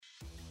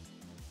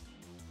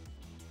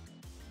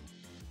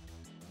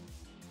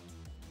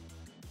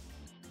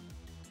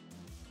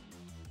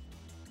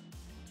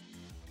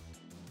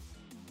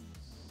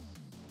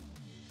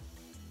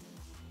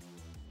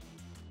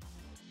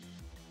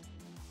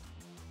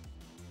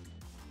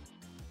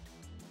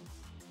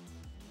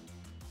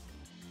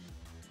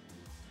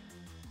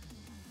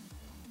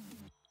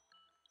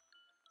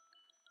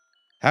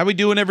How we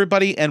doing,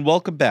 everybody? And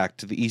welcome back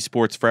to the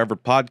Esports Forever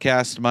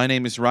Podcast. My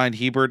name is Ryan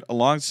Hebert,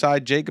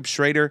 alongside Jacob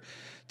Schrader.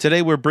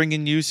 Today, we're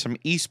bringing you some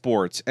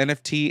esports,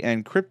 NFT,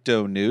 and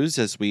crypto news,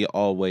 as we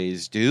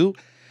always do.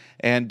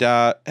 And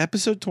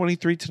episode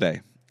 23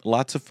 today.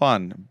 Lots of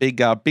fun. Big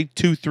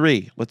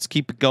 2-3. Let's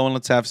keep it going.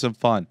 Let's have some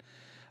fun.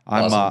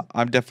 Awesome.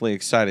 I'm definitely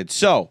excited.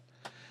 So,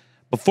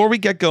 before we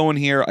get going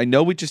here, I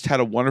know we just had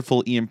a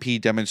wonderful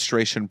EMP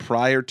demonstration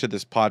prior to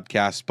this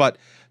podcast, but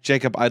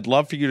Jacob, I'd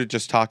love for you to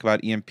just talk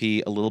about EMP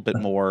a little bit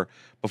more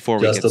before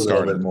we get started. Just a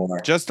little bit more.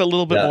 Just a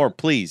little bit more,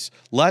 please.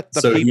 Let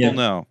the people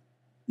know.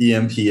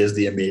 EMP is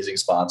the amazing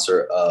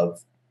sponsor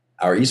of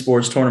our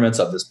esports tournaments,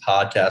 of this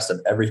podcast,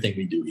 of everything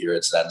we do here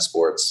at Staten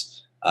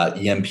Sports.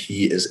 EMP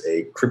is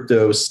a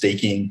crypto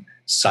staking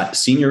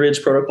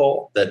seniorage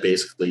protocol that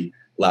basically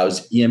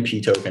allows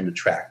EMP token to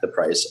track the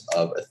price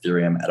of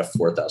Ethereum at a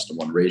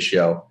 4,000-to-1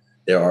 ratio.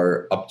 There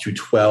are up to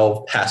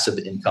 12 passive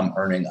income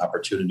earning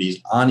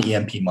opportunities on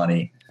EMP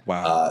money.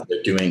 Wow.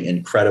 They're doing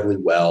incredibly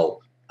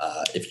well.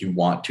 If you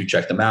want to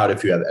check them out,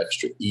 if you have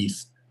extra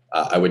ETH,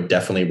 I would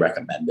definitely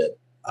recommend it.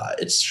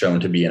 It's shown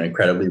to be an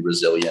incredibly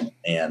resilient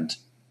and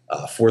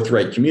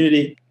forthright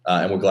community,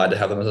 and we're glad to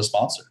have them as a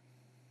sponsor.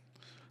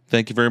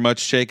 Thank you very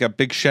much, Jacob.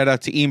 Big shout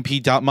out to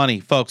EMP.money.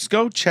 Folks,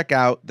 go check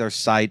out their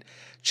site.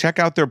 Check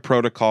out their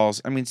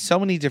protocols. I mean, so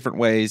many different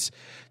ways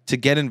to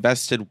get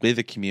invested with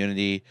a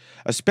community,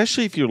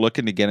 especially if you're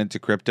looking to get into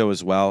crypto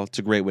as well. It's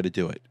a great way to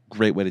do it.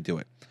 Great way to do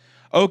it.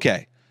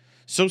 Okay,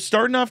 so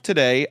starting off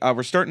today,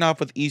 we're starting off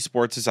with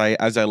esports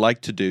as I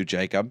like to do,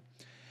 Jacob.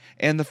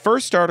 And the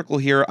first article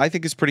here I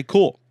think is pretty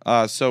cool.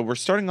 So we're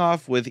starting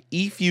off with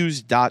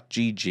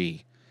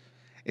efuse.gg.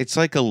 It's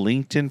like a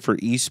LinkedIn for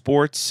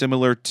esports,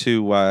 similar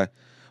to,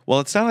 well,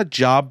 it's not a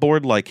job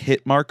board like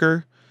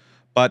Hitmarker,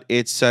 but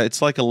it's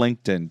like a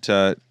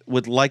LinkedIn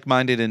with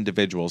like-minded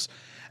individuals.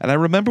 And I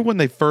remember when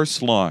they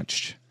first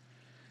launched,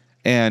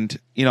 and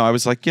I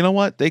was like, you know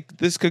what,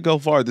 this could go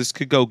far, this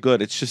could go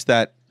good. It's just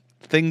that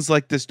things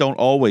like this don't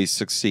always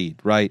succeed,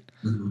 right?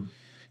 Mm-hmm.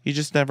 You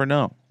just never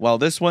know. Well,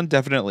 this one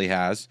definitely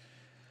has.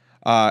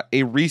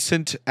 A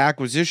recent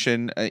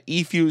acquisition,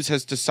 eFuse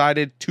has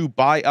decided to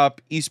buy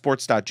up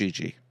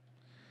esports.gg.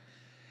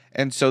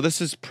 And so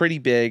this is pretty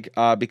big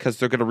because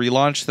they're going to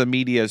relaunch the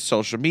media's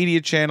social media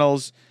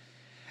channels.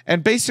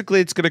 And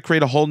basically, it's going to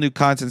create a whole new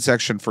content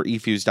section for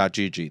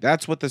efuse.gg.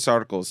 That's what this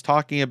article is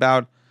talking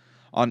about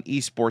on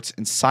Esports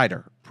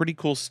Insider. Pretty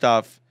cool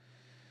stuff.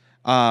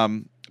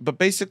 But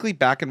basically,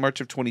 back in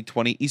March of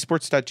 2020,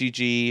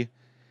 esports.gg,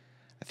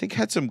 I think,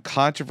 had some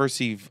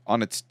controversy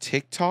on its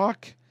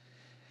TikTok.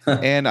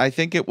 And I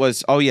think it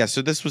was,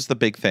 so this was the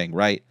big thing,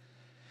 right?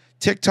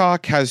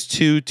 TikTok has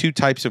two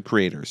types of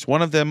creators.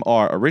 One of them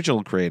are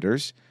original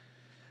creators.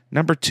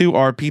 Number two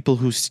are people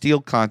who steal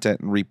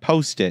content and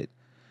repost it,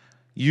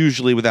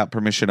 usually without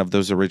permission of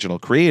those original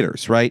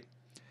creators, right?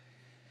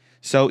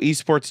 So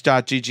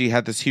esports.gg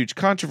had this huge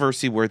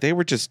controversy where they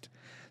were just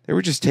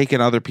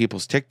taking other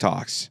people's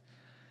TikToks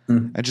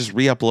and just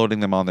re-uploading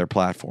them on their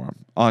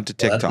platform onto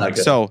TikTok.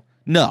 So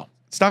no,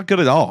 it's not good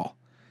at all.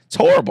 It's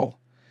horrible.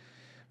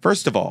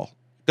 First of all,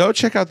 go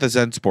check out the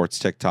Zen Sports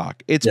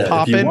TikTok. It's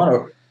popping.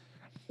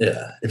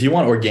 If you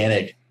want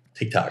organic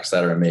TikToks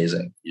that are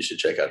amazing, you should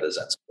check out the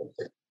Zen Sports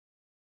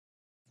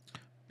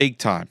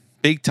TikTok.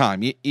 Big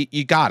time.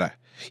 You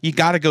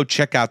gotta go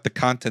check out the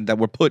content that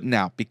we're putting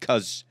out,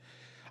 because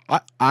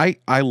I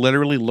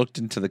literally looked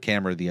into the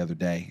camera the other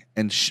day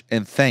and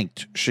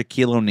thanked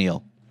Shaquille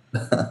O'Neal.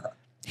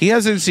 He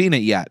hasn't seen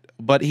it yet,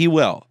 but he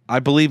will. I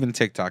believe in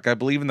TikTok. I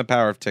believe in the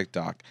power of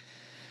TikTok.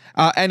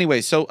 Anyway,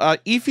 so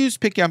eFuse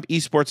picking up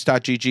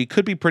esports.gg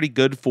could be pretty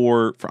good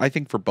for I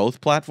think for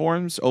both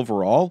platforms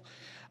overall.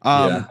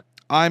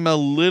 I'm a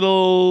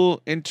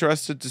little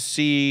interested to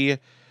see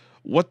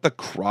what the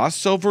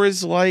crossover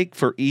is like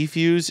for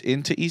eFuse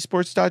into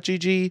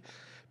esports.gg,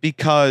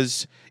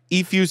 because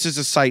eFuse is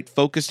a site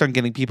focused on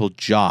getting people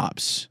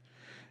jobs.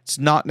 It's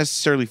not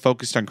necessarily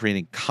focused on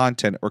creating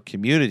content or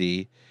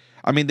community.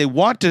 I mean,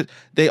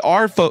 they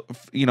are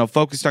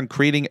focused on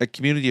creating a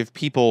community of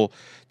people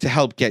to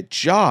help get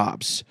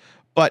jobs,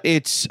 but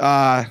it's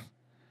I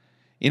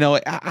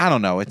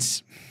don't know.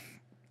 It's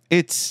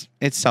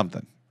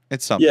something.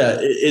 It's something. Yeah,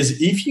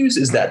 is eFuse,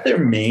 is that their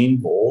main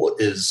goal?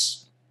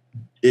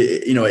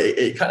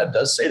 It kind of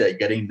does say that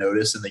getting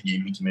noticed in the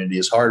gaming community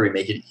is hard. We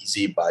make it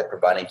easy by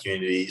providing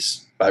community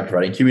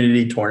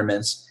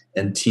tournaments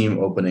and team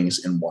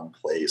openings in one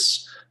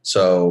place.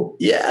 So,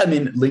 yeah, I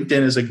mean,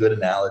 LinkedIn is a good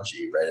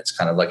analogy, right? It's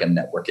kind of like a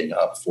networking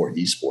hub for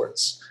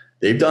esports.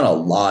 They've done a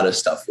lot of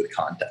stuff with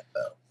content,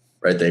 though,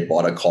 right? They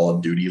bought a Call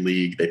of Duty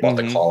league. They bought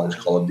the college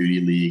Call of Duty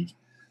league.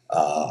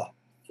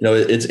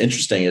 It's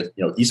interesting.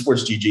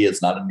 Esports GG,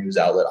 it's not a news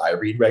outlet I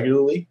read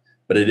regularly,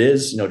 but it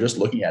is, just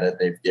looking at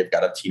it, they've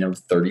got a team of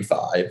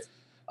 35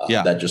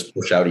 that just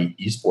push out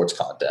esports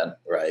content,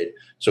 right?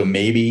 So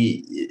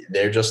maybe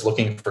they're just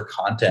looking for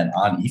content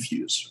on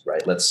eFuse,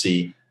 right? Let's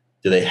see.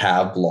 Do they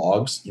have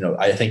blogs?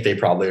 I think they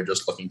probably are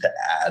just looking to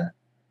add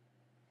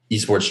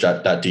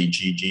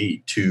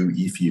esports.gg to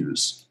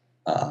eFuse.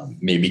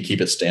 Maybe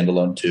keep it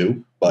standalone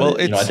too. But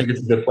Well, I think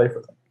it's a good play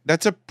for them.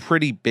 That's a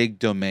pretty big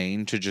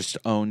domain to just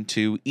own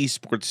too.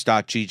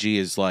 Esports.gg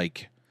is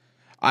like,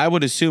 I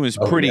would assume is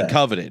Oh pretty yeah,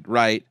 coveted,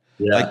 right?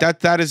 Like yeah,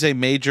 that is a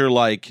major,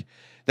 like,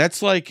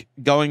 that's like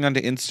going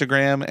onto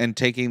Instagram and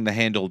taking the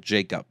handle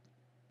Jacob.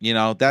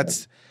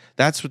 That's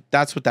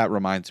what that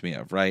reminds me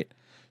of, right?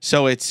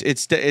 So it's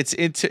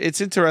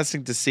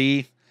interesting to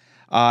see,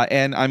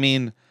 and I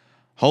mean,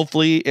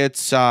 hopefully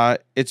it's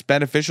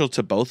beneficial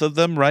to both of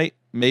them, right?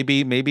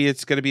 Maybe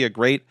it's going to be a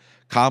great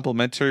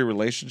complementary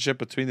relationship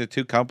between the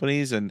two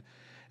companies, and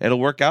it'll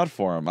work out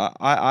for them.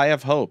 I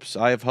have hopes.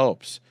 I have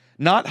hopes,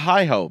 not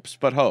high hopes,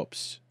 but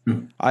hopes.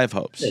 I have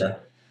hopes. yeah.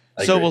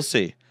 I So agree. we'll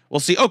see. We'll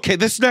see. Okay,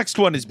 this next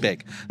one is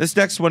big. This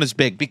next one is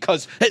big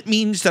because it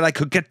means that I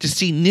could get to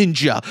see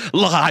Ninja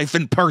live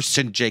in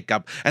person,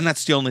 Jacob. And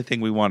that's the only thing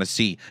we want to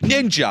see.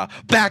 Ninja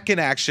back in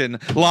action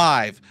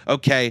live.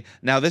 Okay,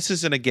 now this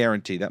isn't a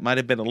guarantee. That might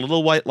have been a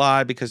little white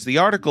lie because the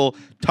article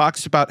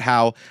talks about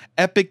how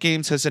Epic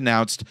Games has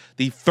announced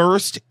the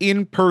first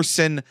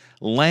in-person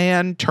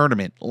LAN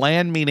tournament.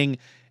 LAN meaning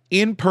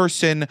in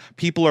person,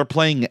 people are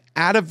playing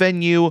at a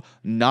venue,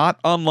 not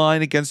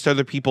online against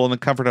other people in the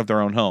comfort of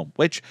their own home,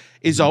 which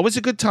is always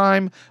a good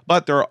time,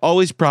 but there are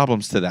always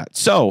problems to that.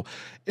 So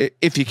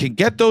if you can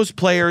get those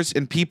players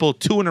and people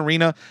to an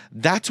arena,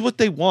 that's what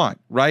they want,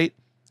 right?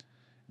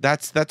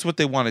 That's what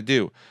they want to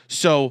do.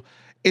 So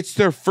it's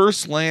their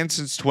first LAN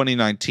since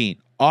 2019.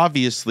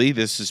 Obviously,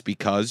 this is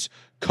because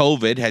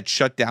COVID had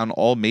shut down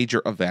all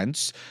major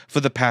events for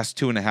the past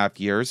 2.5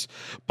 years.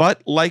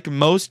 But like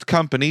most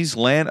companies,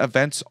 LAN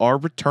events are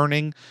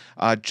returning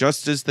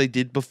just as they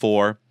did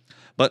before.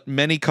 But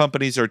many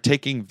companies are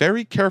taking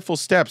very careful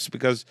steps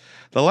because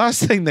the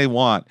last thing they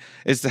want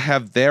is to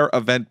have their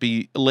event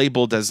be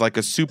labeled as like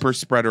a super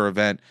spreader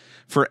event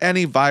for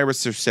any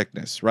virus or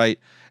sickness, right?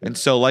 And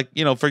so, like,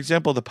 for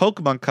example, the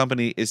Pokemon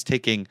Company is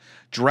taking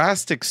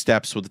drastic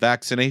steps with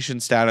vaccination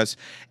status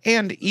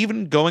and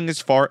even going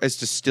as far as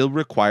to still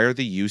require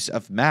the use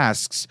of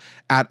masks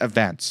at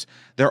events.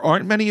 There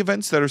aren't many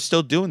events that are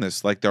still doing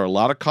this. Like, there are a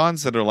lot of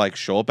cons that are like,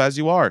 show up as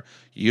you are.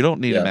 You don't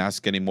need a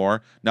mask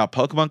anymore. Now,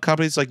 Pokemon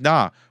Company's like,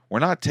 nah, we're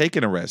not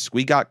taking a risk.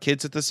 We got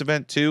kids at this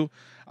event too.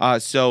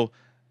 So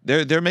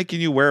they're making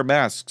you wear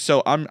masks.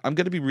 So I'm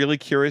going to be really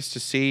curious to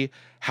see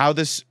how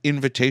this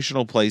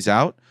invitational plays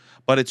out.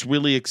 But it's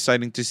really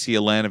exciting to see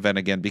a LAN event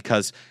again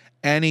because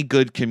any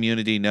good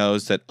community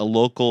knows that a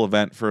local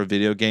event for a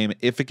video game,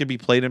 if it can be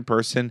played in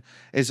person,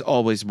 is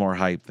always more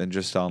hype than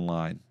just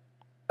online.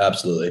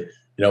 Absolutely.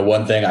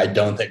 One thing I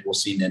don't think we'll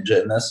see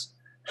Ninja in this.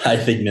 I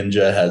think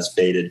Ninja has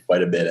faded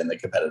quite a bit in the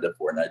competitive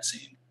Fortnite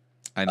scene.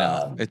 I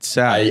know. It's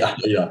sad.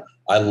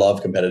 I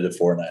love competitive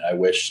Fortnite. I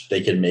wish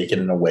they could make it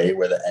in a way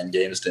where the end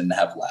games didn't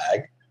have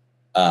lag.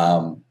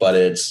 But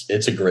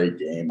it's a great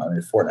game. I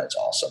mean, Fortnite's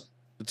awesome.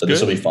 So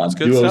this will be fun.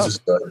 Duos is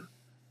good.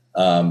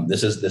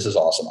 This is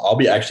awesome. I'll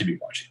actually be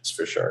watching this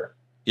for sure.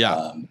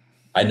 Yeah.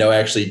 I know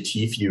actually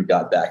Tfue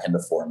got back into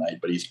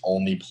Fortnite, but he's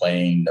only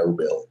playing no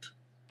build.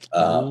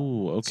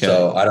 Okay.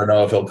 So I don't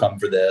know if he'll come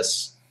for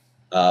this,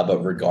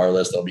 but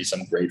regardless, there'll be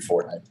some great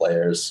Fortnite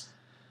players.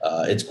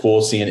 It's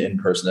cool seeing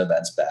in-person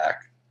events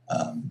back.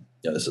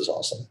 This is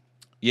awesome.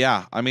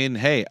 Yeah, I mean,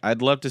 hey,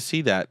 I'd love to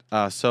see that.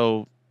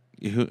 So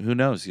who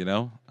knows?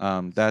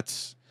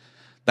 That's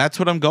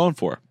what I'm going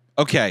for.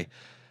 Okay.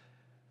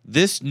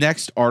 This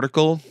next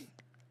article,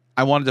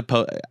 I wanted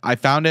to I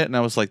found it and I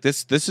was like,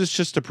 this is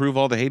just to prove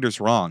all the haters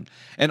wrong.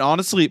 And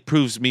honestly, it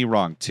proves me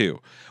wrong too.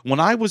 When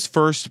I was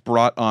first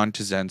brought on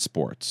to Zen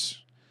Sports,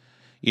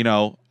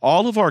 all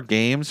of our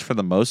games for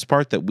the most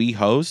part that we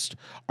host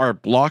are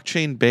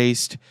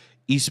blockchain-based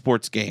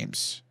esports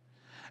games.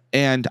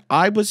 And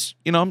I was,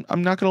 I'm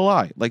not going to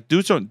lie, like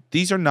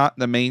these are not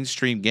the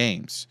mainstream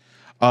games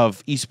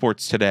of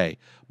esports today.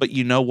 But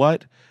you know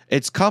what?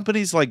 It's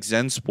companies like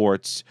Zen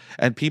Sports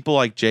and people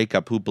like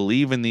Jacob who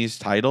believe in these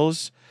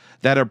titles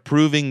that are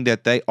proving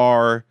that they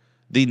are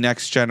the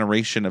next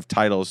generation of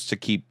titles to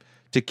keep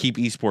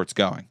esports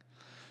going.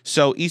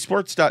 So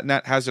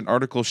esports.net has an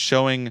article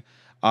showing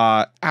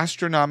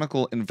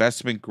astronomical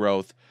investment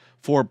growth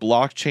for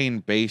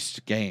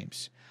blockchain-based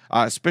games,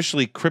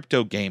 especially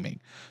crypto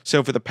gaming.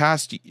 So for the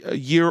past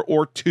year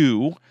or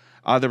two,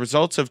 the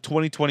results of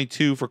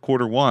 2022 for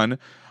quarter one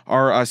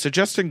are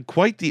suggesting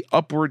quite the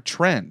upward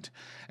trend.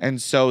 And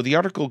so the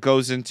article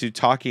goes into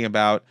talking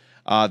about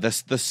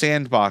the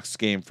sandbox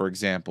game, for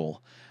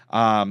example,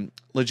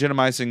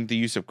 legitimizing the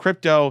use of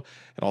crypto.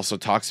 It also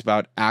talks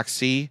about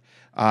Axie.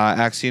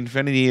 Axie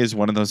Infinity is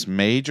one of those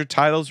major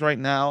titles right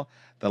now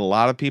that a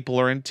lot of people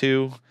are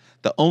into.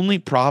 The only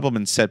problem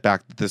and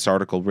setback that this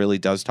article really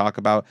does talk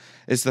about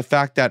is the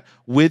fact that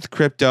with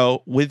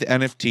crypto, with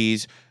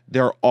NFTs,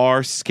 there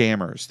are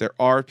scammers. There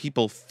are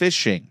people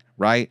phishing,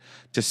 right,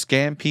 to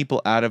scam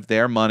people out of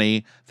their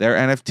money, their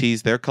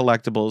NFTs, their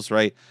collectibles,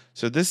 right?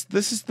 So this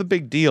is the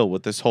big deal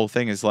with this whole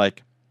thing is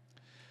like,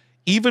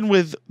 even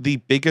with the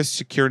biggest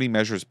security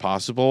measures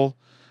possible,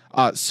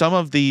 some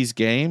of these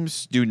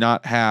games do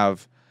not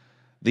have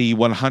the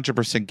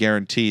 100%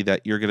 guarantee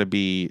that you're going to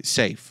be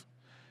safe.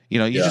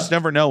 You just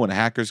never know when a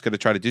hacker's going to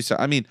try to do so.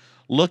 I mean,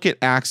 look at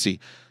Axie.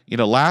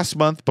 Last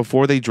month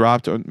before they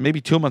dropped, or maybe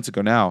 2 months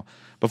ago now,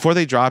 before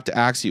they dropped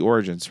Axie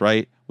Origins,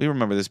 right? We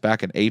remember this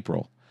back in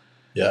April.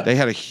 Yeah. They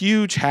had a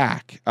huge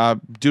hack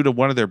due to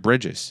one of their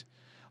bridges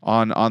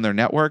on their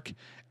network.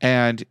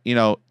 And,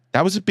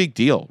 that was a big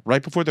deal.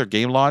 Right before their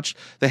game launched,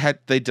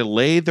 they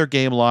delayed their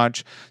game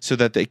launch so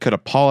that they could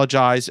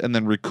apologize and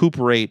then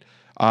recuperate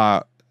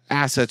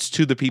assets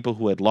to the people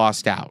who had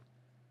lost out.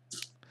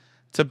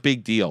 It's a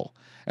big deal.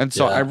 And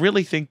so I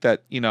really think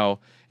that,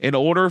 in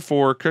order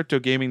for crypto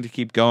gaming to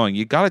keep going,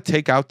 you got to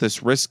take out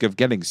this risk of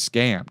getting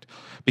scammed.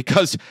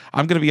 Because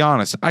I'm going to be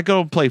honest, I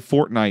go and play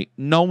Fortnite.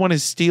 No one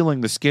is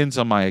stealing the skins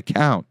on my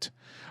account.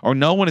 Or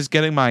no one is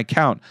getting my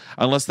account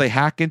unless they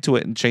hack into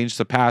it and change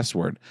the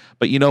password.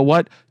 But you know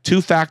what?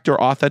 Two-factor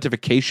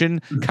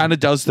authentication kind of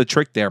does the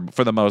trick there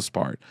for the most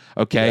part.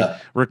 Okay? Yeah.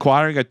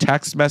 Requiring a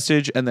text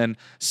message and then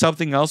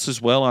something else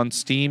as well on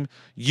Steam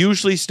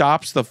usually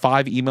stops the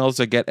 5 emails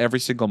I get every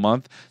single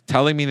month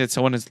telling me that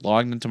someone has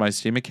logged into my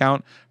Steam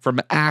account from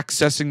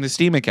accessing the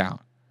Steam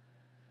account.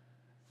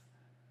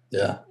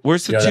 Yeah.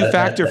 Where's the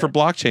two-factor for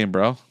blockchain,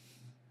 bro?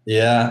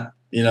 Yeah.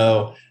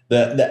 The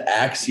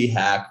Axie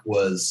hack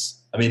was...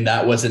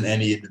 that wasn't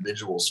any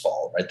individual's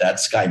fault, right?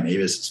 That's Sky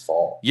Mavis's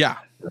fault. Yeah.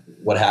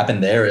 What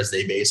happened there is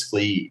they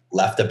basically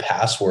left a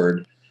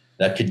password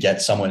that could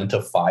get someone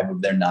into 5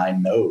 of their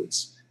 9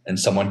 nodes. And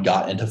someone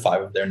got into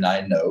 5 of their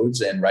 9 nodes.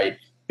 And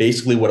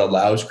basically what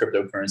allows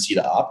cryptocurrency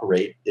to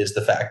operate is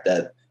the fact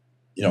that,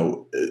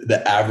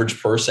 the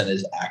average person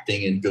is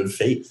acting in good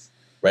faith,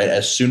 right?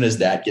 As soon as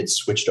that gets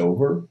switched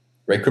over,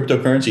 right,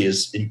 cryptocurrency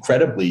is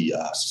incredibly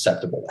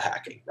susceptible to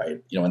hacking, right?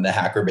 And the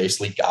hacker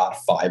basically got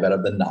 5 out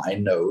of the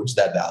 9 nodes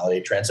that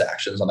validate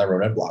transactions on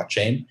their own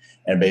blockchain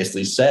and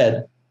basically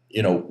said,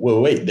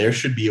 wait, there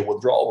should be a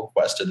withdrawal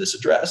request to this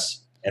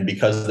address. And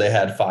because they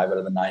had 5 out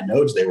of the 9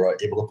 nodes, they were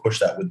able to push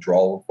that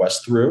withdrawal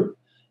request through.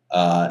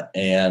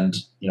 And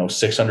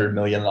 $600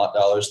 million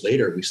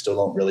later, we still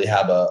don't really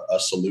have a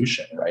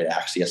solution, right?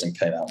 Axie hasn't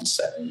come out and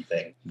said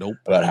anything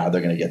about how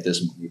they're going to get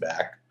this money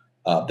back.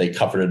 They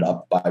covered it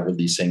up by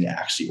releasing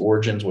Axie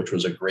Origins, which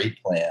was a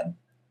great plan.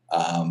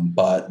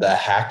 But the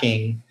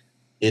hacking,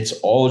 it's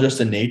all just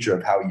the nature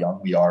of how young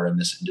we are in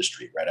this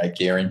industry, right? I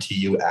guarantee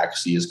you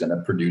Axie is going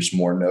to produce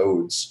more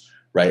nodes,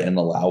 right? And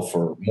allow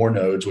for more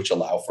nodes, which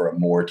allow for a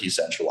more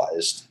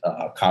decentralized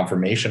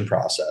confirmation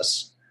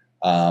process.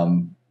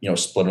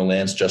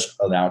 Splinterlands just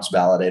announced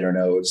validator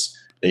nodes.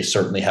 They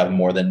certainly have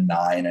more than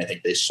 9. I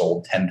think they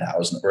sold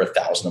 10,000 or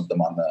 1,000 of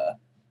them on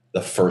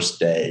the first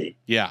day.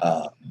 Yeah.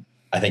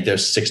 I think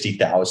there's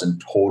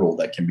 60,000 total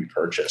that can be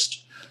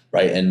purchased,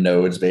 right? And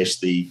nodes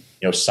basically,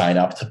 sign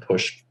up to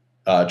push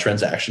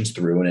transactions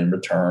through, and in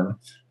return,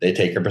 they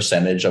take a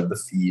percentage of the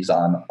fees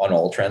on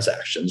all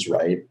transactions,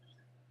 right?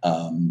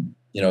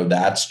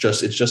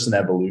 It's just an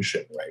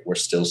evolution, right? We're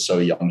still so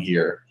young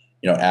here.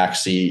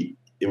 Axie,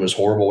 it was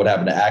horrible what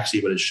happened to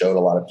Axie, but it showed a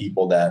lot of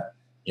people that,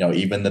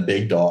 even the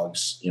big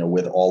dogs,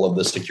 with all of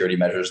the security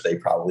measures they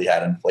probably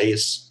had in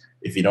place,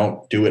 if you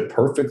don't do it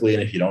perfectly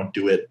and if you don't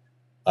do it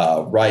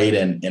right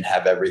and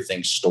have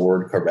everything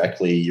stored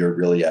correctly, you're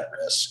really at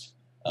risk.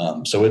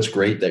 So it's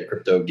great that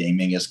crypto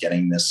gaming is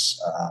getting this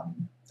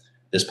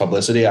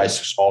publicity. I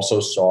also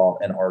saw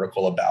an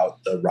article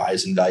about the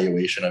rise in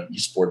valuation of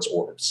esports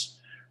orgs,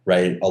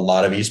 right? A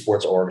lot of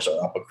esports orgs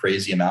are up a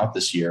crazy amount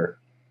this year.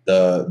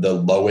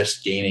 The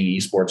lowest gaining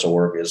esports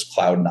org is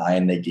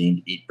Cloud9. They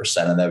gained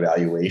 8% of their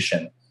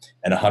valuation.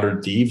 And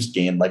 100 Thieves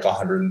gained like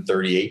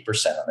 138%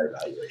 of their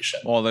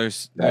valuation. Well,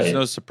 there's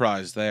no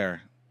surprise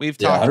there. We've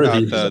talked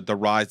about the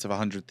rise of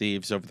 100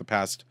 Thieves over the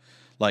past,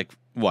 4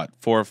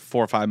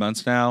 or 5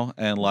 months now,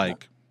 and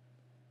 100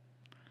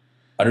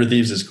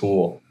 Thieves is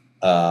cool.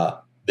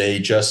 They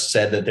just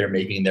said that they're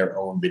making their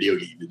own video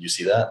game. Did you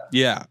see that?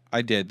 Yeah,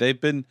 I did.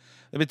 They've been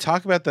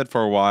talking about that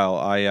for a while.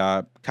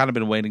 I kind of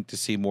been waiting to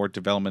see more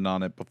development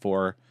on it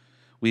before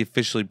we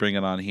officially bring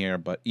it on here.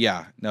 But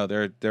yeah, no,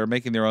 they're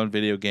making their own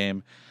video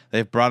game.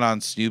 They've brought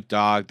on Snoop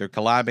Dogg. They're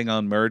collabing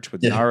on merch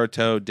with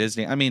Naruto,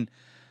 Disney. I mean,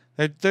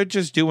 they're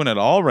just doing it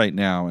all right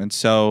now, and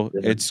so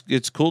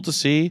it's cool to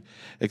see.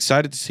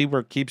 Excited to see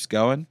where it keeps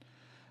going.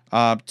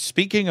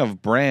 Speaking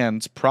of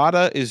brands,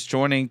 Prada is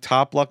joining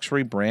top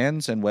luxury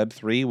brands and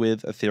Web3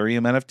 with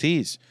Ethereum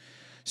NFTs.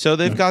 So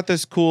they've got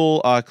this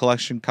cool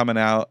collection coming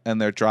out, and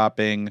they're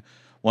dropping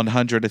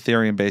 100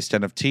 Ethereum-based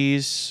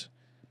NFTs.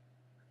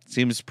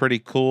 Seems pretty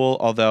cool,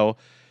 although,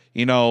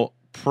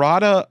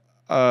 Prada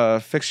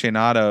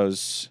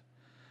aficionados,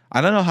 I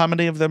don't know how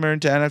many of them are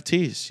into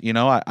NFTs.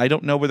 I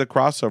don't know where the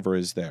crossover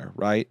is there,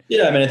 right?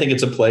 Yeah, I think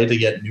it's a play to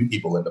get new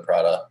people into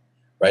Prada,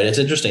 right? It's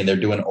interesting. They're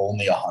doing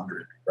only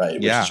 100, right?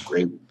 Which is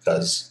great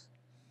because,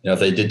 if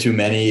they did too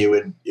many, it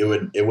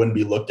wouldn't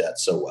be looked at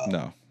so well.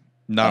 No,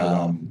 not at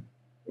all.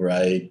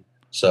 Right.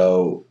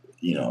 So,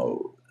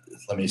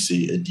 let me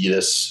see.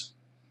 Adidas.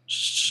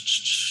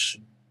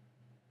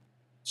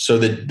 So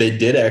they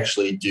did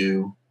actually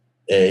do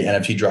a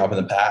NFT drop in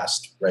the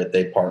past, right?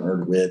 They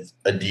partnered with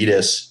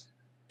Adidas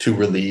to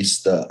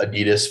release the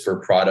Adidas for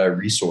Prada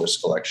resource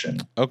collection.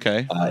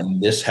 Okay.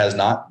 And this has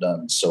not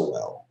done so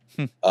well.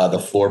 The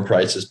floor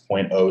price is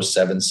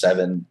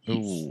 0.077 ETH.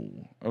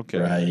 Ooh, okay.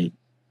 Right.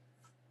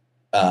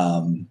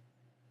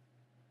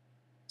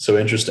 So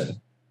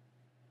interesting.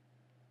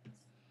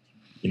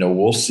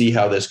 We'll see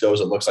how this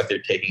goes. It looks like they're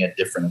taking a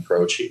different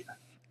approach here.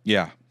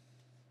 Yeah.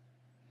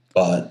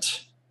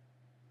 But,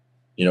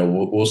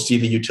 we'll see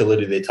the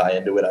utility they tie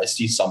into it. I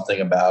see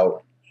something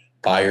about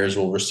buyers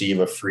will receive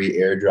a free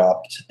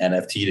airdropped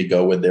NFT to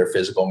go with their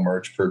physical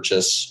merch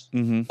purchase.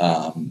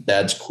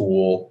 That's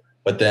cool.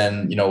 But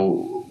then,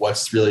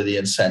 what's really the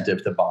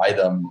incentive to buy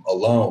them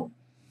alone?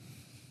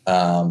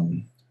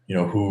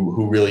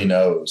 Who really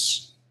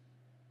knows?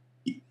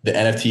 The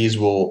NFTs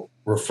will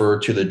refer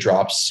to the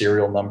drop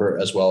serial number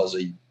as well as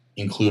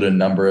include a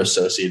number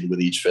associated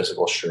with each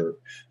physical shirt.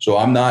 So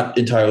I'm not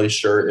entirely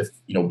sure if,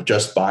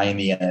 just buying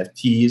the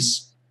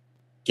NFTs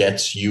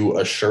gets you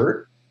a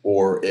shirt,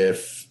 or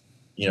if,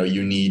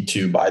 you need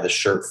to buy the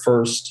shirt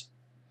first.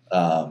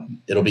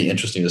 It'll be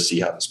interesting to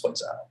see how this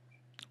plays out.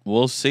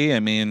 We'll see.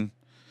 I mean,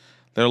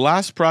 their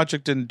last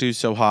project didn't do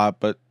so hot,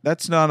 but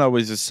that's not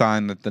always a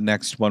sign that the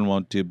next one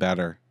won't do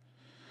better.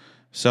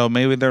 So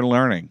maybe they're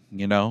learning,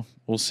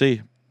 we'll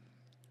see.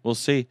 We'll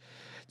see.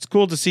 It's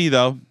cool to see,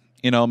 though,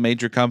 a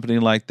major company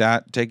like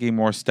that taking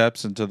more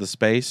steps into the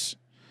space.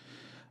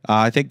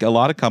 I think a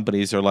lot of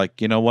companies are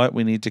like, you know what,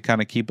 we need to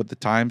kind of keep with the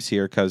times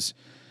here, because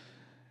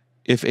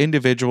if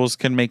individuals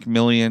can make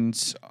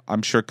millions,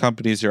 I'm sure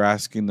companies are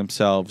asking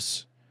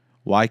themselves,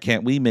 why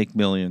can't we make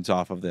millions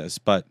off of this?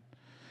 But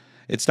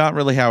it's not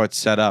really how it's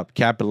set up.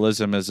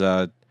 Capitalism is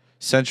a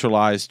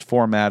centralized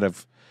format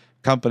of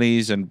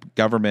companies and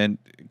government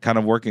kind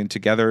of working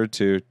together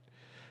to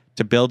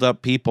build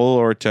up people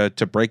or to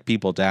break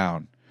people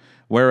down.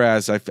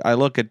 Whereas I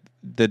look at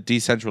the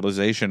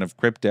decentralization of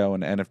crypto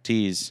and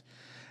NFTs,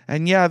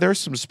 and yeah, there's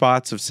some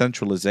spots of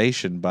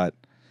centralization, but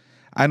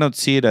I don't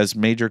see it as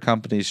major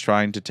companies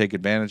trying to take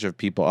advantage of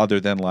people other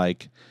than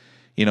like,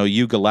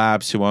 Yuga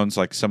Labs, who owns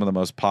like some of the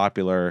most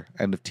popular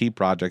NFT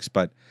projects.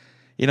 But,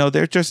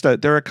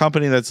 they're a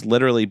company that's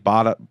literally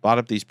bought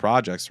up these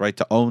projects, right?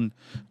 To own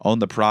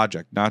the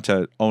project, not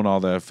to own all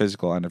the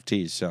physical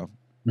NFTs. So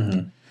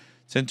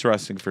it's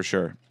interesting for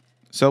sure.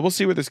 So we'll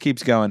see where this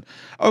keeps going.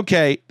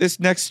 Okay, this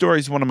next story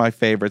is one of my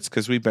favorites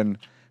because we've been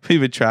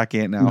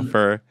tracking it now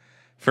for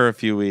a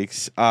few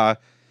weeks.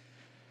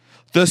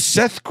 The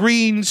Seth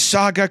Green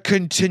saga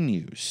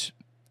continues,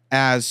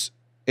 as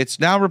it's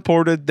now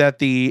reported that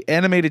the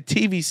animated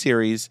TV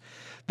series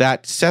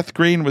that Seth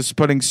Green was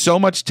putting so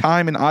much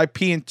time and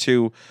IP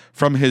into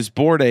from his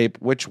Bored Ape,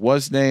 which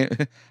was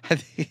named,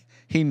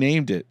 he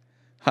named it.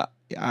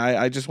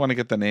 I just want to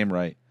get the name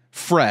right.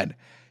 Fred.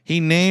 He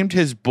named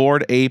his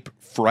Bored Ape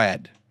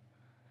Fred.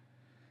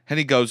 And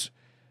he goes,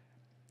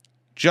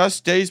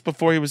 just days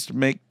before he was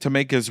to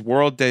make his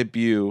world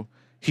debut,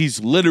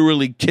 he's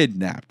literally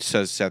kidnapped,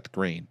 says Seth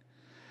Green.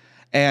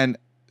 And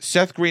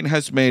Seth Green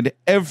has made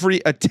every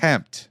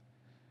attempt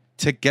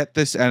to get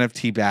this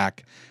NFT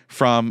back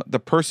from the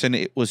person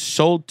it was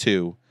sold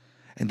to,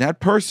 and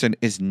that person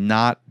is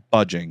not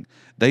budging.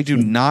 They do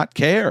not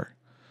care.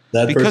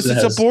 Because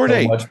it's a Bored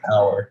Ape. Much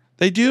power.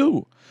 They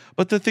do.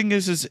 But the thing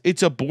is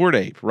it's a Bored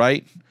Ape,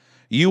 right?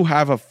 You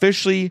have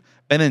officially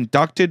been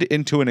inducted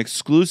into an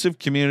exclusive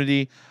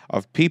community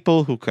of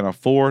people who can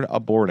afford a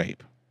Bored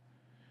Ape.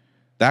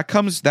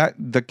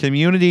 The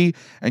community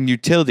and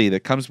utility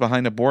that comes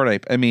behind a Bored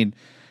Ape. I mean,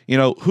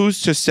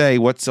 who's to say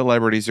what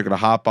celebrities are going to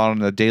hop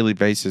on a daily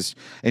basis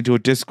into a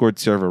Discord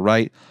server,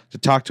 right? To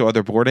talk to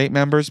other Bored Ape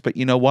members. But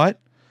you know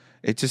what?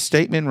 It's a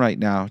statement right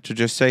now to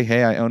just say,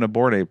 hey, I own a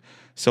Bored Ape.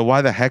 So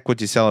why the heck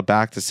would you sell it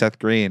back to Seth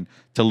Green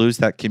to lose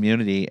that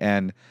community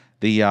and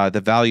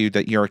the value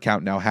that your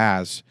account now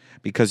has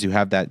because you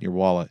have that in your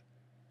wallet?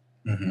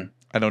 Mm-hmm.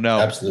 I don't know.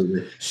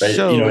 Absolutely. Right.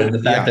 So, and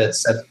the fact that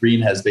Seth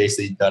Green has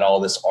basically done all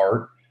this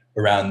art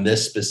around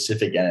this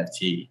specific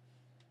NFT,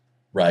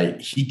 right?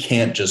 He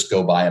can't just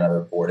go buy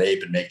another Bored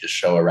Ape and make the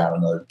show around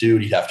another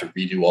dude. He'd have to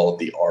redo all of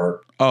the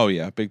art. Oh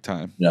yeah, big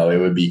time. It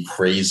would be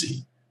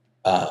crazy.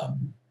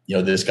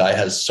 This guy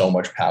has so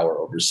much power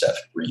over Seth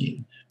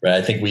Green, right?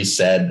 I think we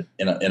said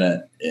in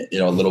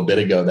a little bit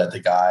ago that the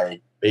guy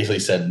basically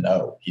said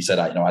no. He said,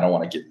 I don't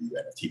want to give you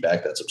NFT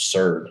back. That's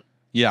absurd.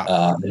 Yeah.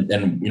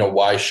 And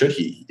why should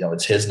he?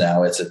 It's his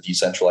now. It's a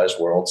decentralized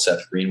world.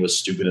 Seth Green was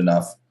stupid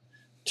enough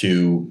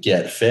to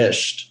get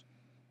fished,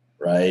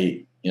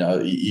 right?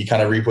 You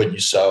kind of reap what you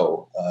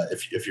sow.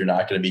 If you're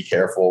not going to be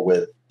careful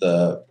with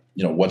the,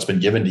 what's been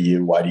given to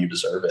you, why do you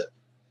deserve it?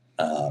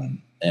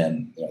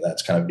 And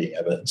that's kind of being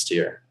evidenced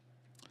here.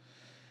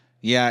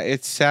 Yeah,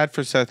 it's sad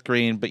for Seth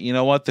Green, but you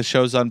know what? The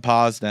show's on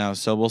pause now,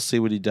 so we'll see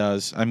what he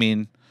does. I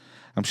mean,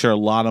 I'm sure a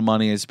lot of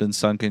money has been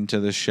sunk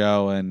into the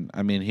show, and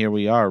I mean, here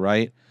we are,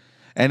 right?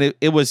 And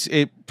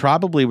it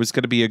probably was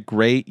going to be a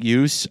great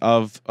use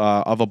of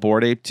a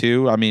Bored Ape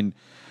too. I mean,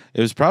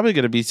 it was probably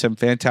going to be some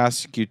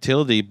fantastic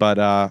utility,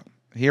 but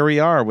here we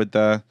are with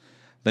the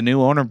new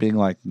owner being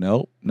like,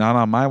 nope, not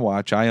on my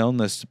watch. I own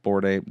this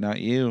Bored Ape, not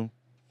you.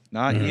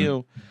 not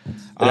you. It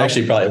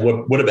actually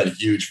probably would have been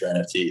huge for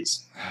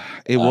NFTs.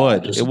 It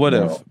would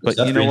have. But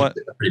you know what?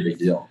 A pretty big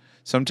deal.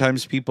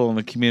 Sometimes people in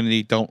the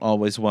community don't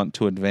always want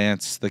to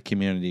advance the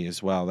community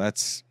as well.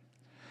 That's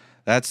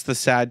the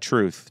sad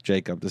truth,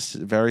 Jacob. This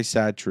is very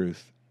sad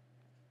truth.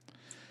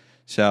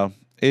 So,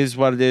 is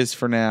what it is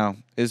for now.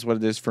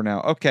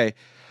 Okay.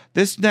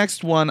 This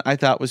next one I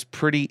thought was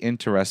pretty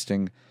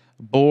interesting.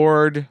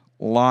 Bored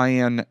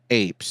Lion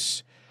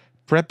Apes.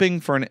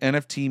 Prepping for an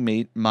NFT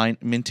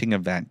minting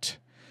event.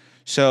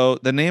 So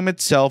the name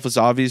itself is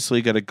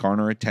obviously going to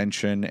garner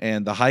attention,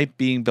 and the hype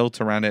being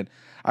built around it.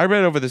 I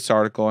read over this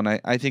article, and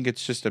I think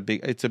it's just a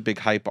big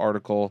hype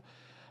article.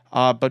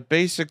 But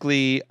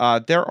basically,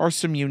 there are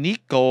some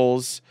unique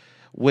goals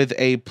with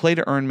a play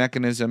to earn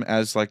mechanism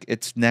as like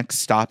its next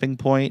stopping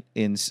point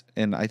in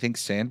I think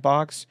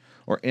Sandbox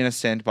or in a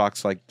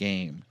Sandbox like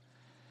game.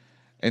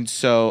 And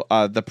so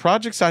the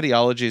project's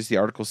ideology, as the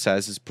article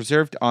says, is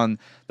preserved on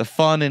the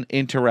fun and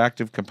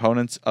interactive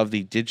components of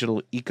the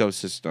digital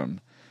ecosystem.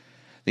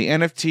 The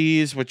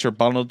NFTs, which are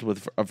bundled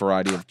with a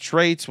variety of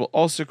traits, will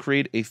also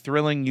create a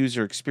thrilling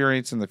user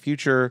experience in the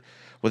future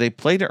with a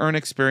play-to-earn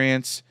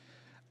experience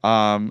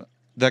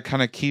that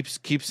kind of keeps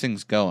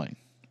things going.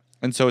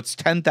 And so it's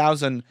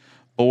 10,000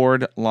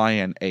 Bored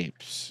Lion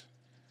Apes.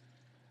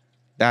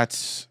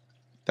 That's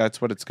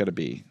what it's going to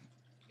be.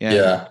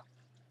 Yeah.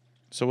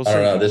 So we'll see.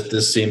 I don't know.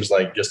 This seems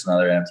like just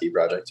another NFT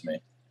project to me.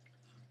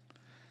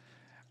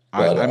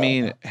 But, I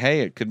mean,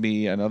 hey, it could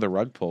be another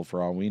rug pull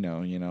for all we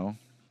know, you know.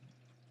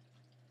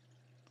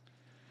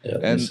 Yeah,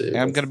 and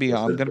I'm gonna be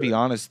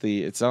honest.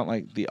 It's not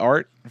like the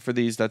art for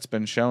these that's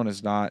been shown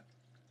is not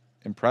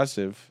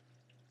impressive.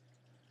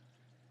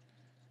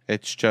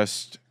 It's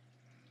just,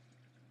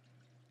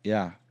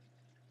 yeah.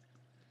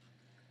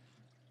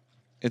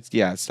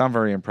 It's not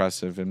very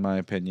impressive in my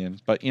opinion.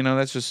 But you know,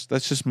 that's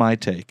just my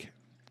take.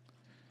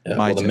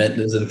 Yeah, the mint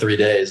is in 3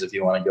 days if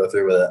you want to go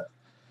through with it.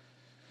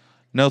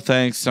 No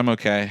thanks, I'm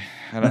okay.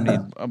 I don't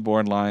need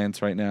Bored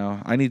Lions right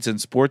now. I need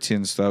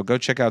Zensportians though. Go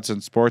check out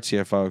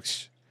Zensportia,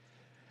 folks.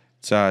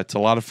 It's a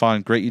lot of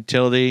fun, great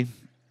utility,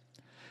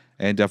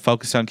 and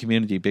focus on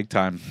community big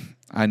time.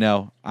 I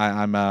know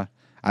I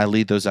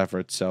lead those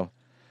efforts, so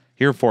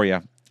here for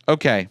you.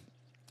 Okay,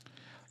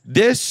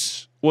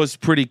 this was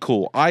pretty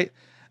cool. I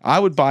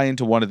would buy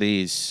into one of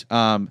these.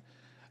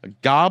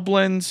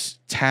 Goblin's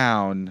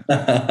Town.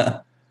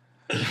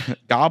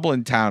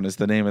 Goblin Town is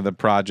the name of the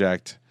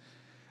project.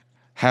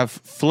 Have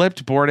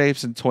flipped Bored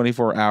Apes in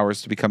 24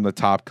 hours to become the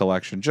top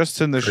collection just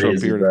in this short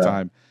period of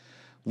time.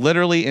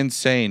 Literally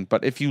insane.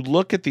 But if you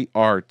look at the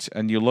art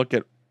and you look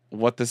at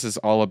what this is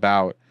all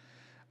about,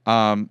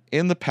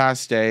 in the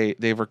past day,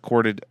 they've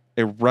recorded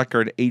a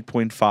record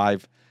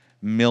 8.5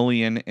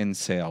 million in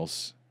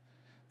sales.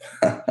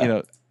 You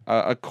know,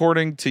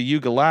 according to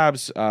Yuga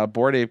Labs'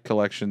 Bored Ape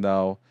collection,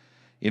 though,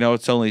 you know,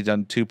 it's only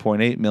done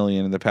 2.8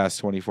 million in the past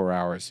 24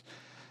 hours.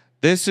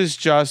 This is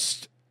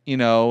just, you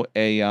know,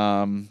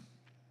 this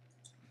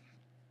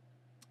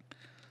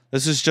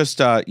is just,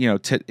 you know,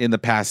 in the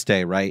past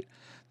day, right?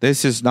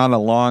 This is not a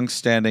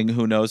long-standing,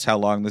 who knows how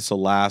long this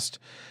will last.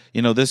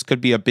 You know, this could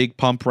be a big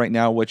pump right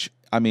now, which,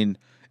 I mean,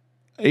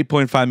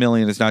 8.5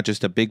 million is not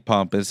just a big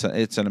pump. It's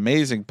an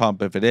amazing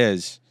pump if it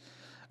is.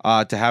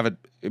 To have it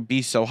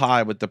be so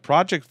high with the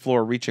project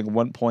floor reaching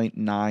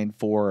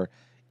 1.94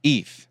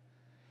 ETH,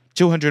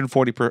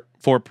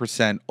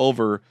 244%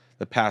 over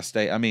the past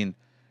day. I mean,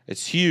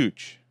 it's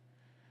huge.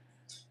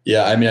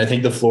 Yeah, I mean, I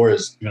think the floor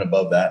is even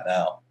above that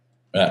now.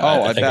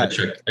 I think bet.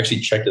 I actually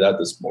checked it out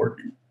this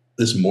morning.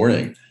 This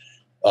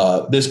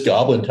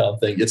Goblin Town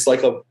thing, it's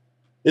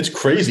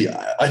crazy.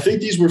 I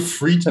think these were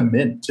free to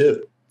mint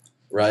too,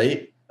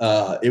 right?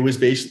 It was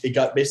basically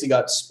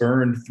got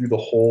spurned through the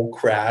whole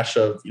crash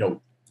of, you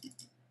know,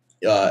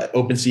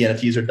 OpenSea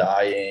NFTs are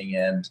dying,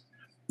 and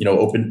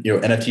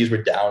NFTs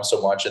were down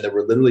so much, and there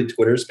were literally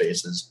Twitter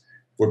spaces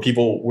where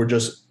people were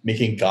just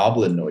making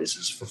goblin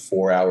noises for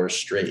 4 hours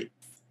straight.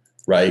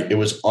 Right. It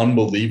was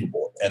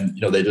unbelievable. And,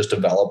 you know, they just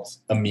developed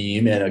a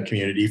meme and a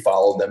community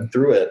followed them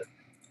through it.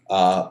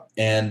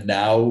 And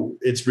now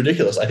it's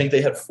ridiculous. I think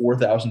they had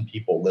 4,000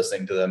 people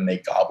listening to them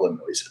make goblin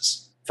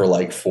noises for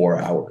like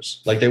 4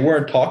 hours. Like, they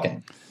weren't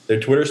talking. Their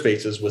Twitter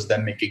spaces was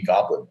them making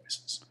goblin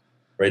noises.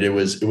 Right. It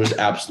was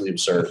absolutely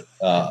absurd.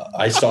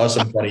 I saw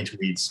some funny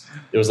tweets.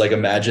 It was like,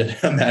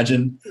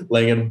 imagine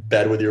laying in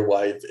bed with your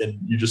wife and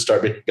you just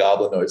start making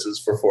goblin noises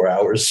for 4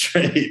 hours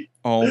straight.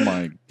 Oh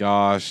my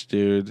gosh,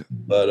 dude.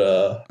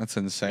 But that's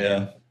insane.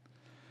 Yeah.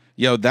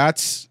 Yo,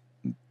 that's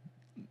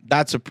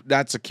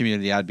a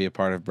community I'd be a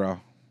part of, bro.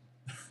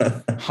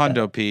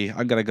 Hundo P.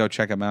 I gotta go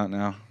check them out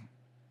now.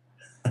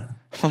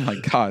 Oh my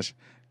gosh.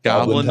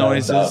 Goblin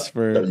noises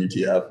for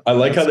WTF. I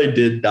like how they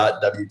did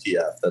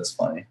 .WTF. That's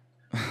funny.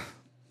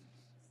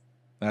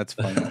 That's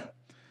funny.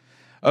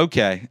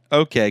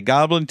 Okay.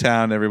 Goblin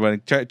Town, everybody.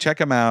 Check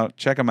them out.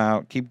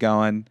 Keep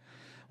going.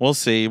 We'll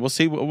see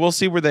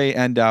where they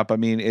end up. I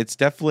mean, it's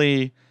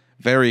definitely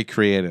very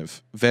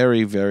creative.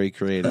 Very, very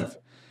creative.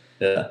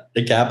 Yeah.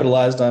 It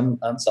capitalized on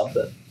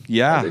something.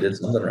 Yeah. They did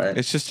something right.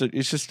 It's just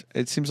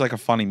it seems like a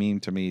funny meme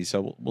to me,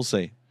 so we'll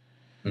see.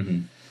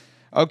 Mm-hmm.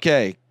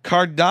 Okay,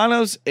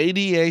 Cardano's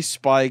ADA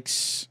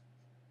spikes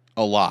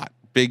a lot,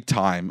 big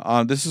time.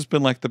 This has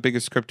been like the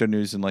biggest crypto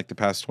news in like the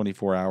past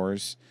 24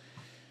 hours.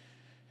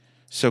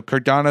 So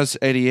Cardano's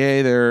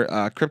ADA, their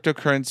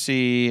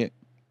cryptocurrency,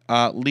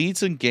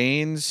 leads and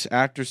gains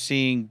after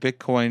seeing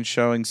Bitcoin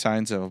showing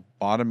signs of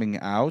bottoming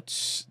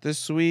out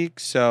this week.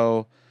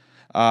 So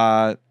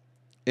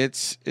it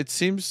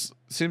seems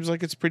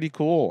like it's pretty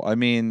cool. I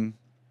mean,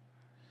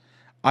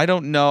 I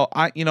don't know.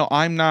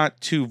 I'm not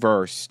too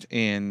versed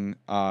in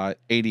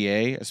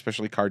ADA,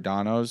 especially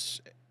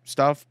Cardano's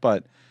stuff,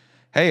 but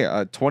hey,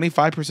 a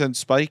 25%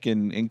 spike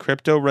in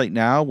crypto right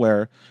now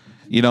where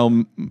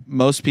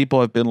most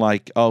people have been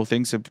like, oh,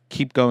 things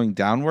keep going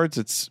downwards.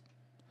 It's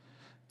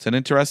an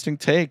interesting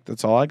take.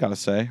 That's all I got to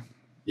say.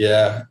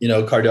 Yeah.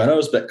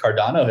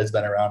 Cardano has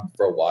been around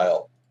for a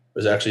while. It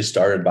was actually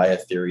started by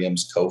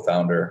Ethereum's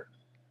co-founder.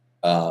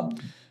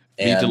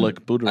 Vitalik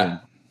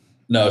Buterin.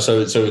 No,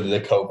 so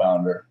the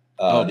co-founder,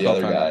 the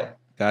other guy.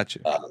 Gotcha.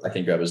 I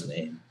can grab his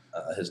name.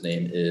 His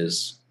name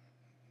is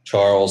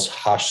Charles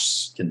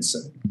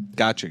Hoskinson.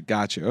 Gotcha.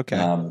 Okay.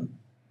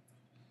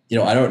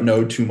 I don't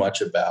know too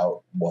much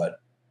about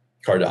what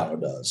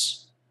Cardano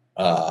does.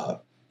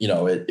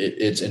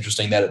 It's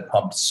interesting that it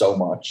pumped so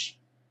much,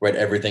 right?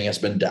 Everything has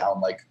been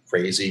down like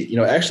crazy.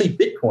 Actually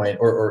Bitcoin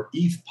or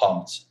ETH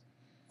pumped.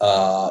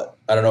 I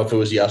don't know if it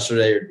was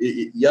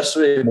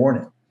yesterday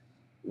morning.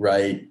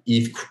 Right.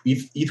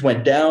 ETH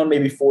went down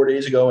maybe 4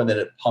 days ago and then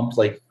it pumped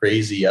like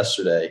crazy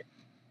yesterday.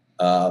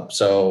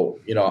 So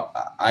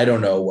I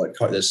don't know what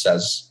this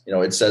says.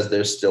 It says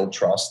there's still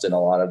trust in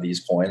a lot of these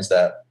coins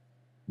that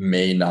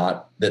may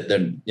not, that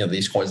then,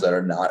 these coins that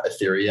are not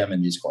Ethereum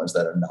and these coins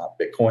that are not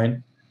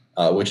Bitcoin,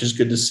 which is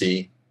good to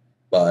see.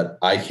 But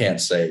I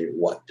can't say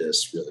what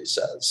this really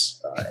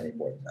says any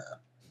more than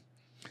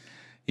that.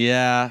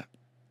 Yeah,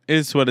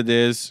 it's what it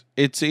is.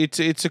 It's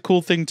a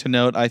cool thing to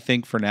note, I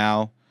think, for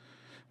now.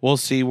 We'll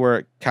see where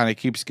it kind of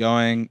keeps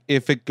going.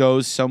 If it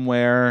goes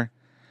somewhere,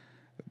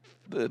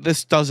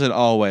 this doesn't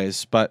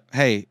always, but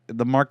hey,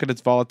 the market is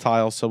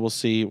volatile, so we'll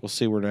see. We'll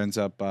see where it ends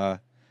up. We'll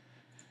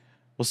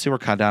see where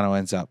Cardano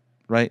ends up,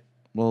 right?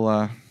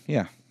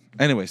 Yeah.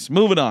 Anyways,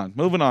 moving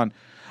on.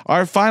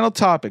 Our final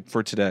topic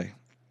for today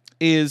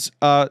is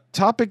a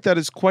topic that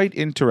is quite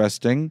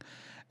interesting,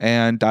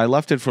 and I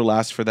left it for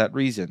last for that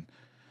reason.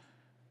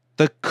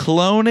 The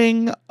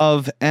cloning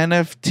of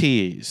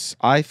NFTs.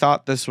 I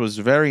thought this was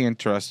very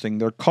interesting.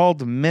 They're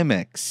called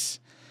mimics.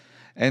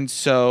 And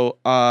so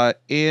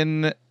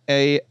in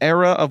a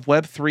era of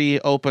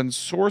Web3 open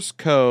source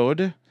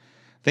code,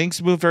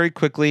 things move very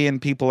quickly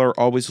and people are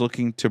always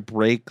looking to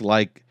break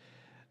like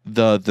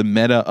the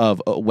meta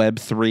of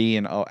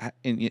Web3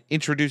 and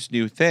introduce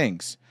new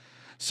things.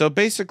 So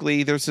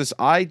basically, there's this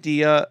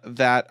idea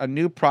that a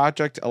new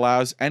project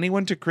allows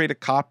anyone to create a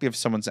copy of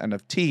someone's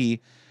NFT,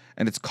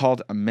 and it's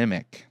called a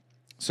mimic.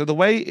 So the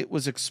way it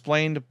was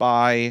explained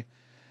by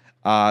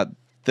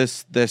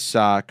this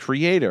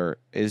creator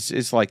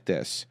is like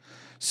this.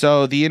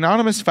 So the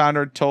anonymous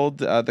founder told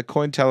the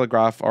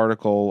Cointelegraph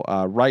article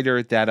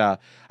writer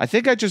that I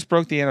think I just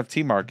broke the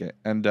NFT market,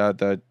 and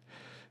the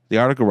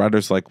article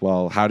writer's like,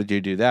 well, how did you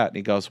do that? And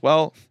he goes,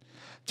 well,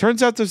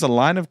 turns out there's a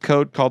line of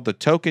code called the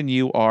token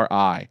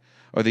URI,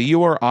 or the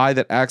URI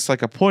that acts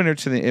like a pointer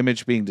to the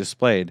image being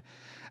displayed.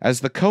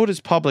 As the code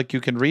is public,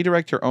 you can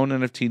redirect your own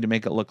NFT to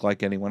make it look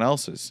like anyone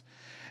else's.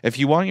 If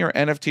you want your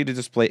NFT to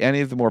display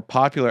any of the more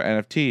popular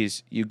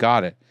NFTs, you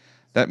got it.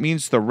 That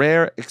means the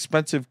rare,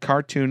 expensive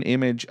cartoon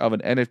image of an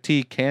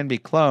NFT can be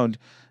cloned,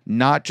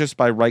 not just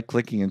by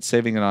right-clicking and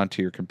saving it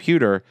onto your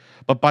computer,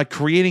 but by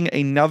creating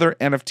another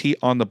NFT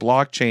on the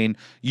blockchain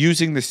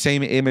using the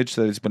same image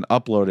that has been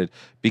uploaded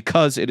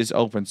because it is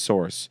open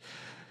source,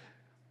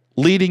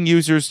 leading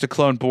users to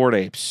clone Bored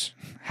Apes.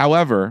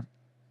 However,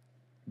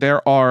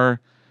 there are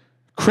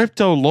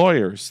crypto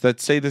lawyers that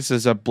say this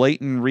is a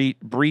blatant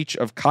breach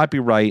of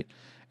copyright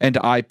and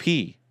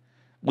IP,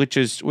 which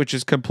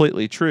is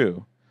completely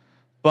true.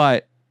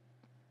 But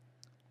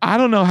I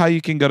don't know how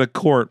you can go to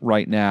court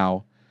right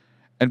now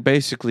and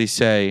basically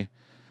say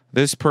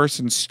this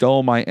person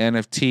stole my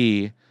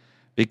NFT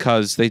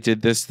because they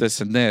did this,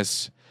 this, and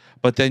this.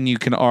 But then you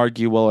can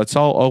argue, well, it's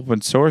all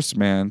open source,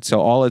 man.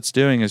 So all it's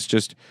doing is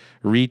just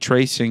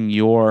retracing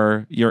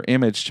your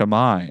image to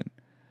mine.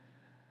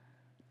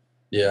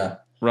 Yeah.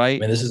 Right. I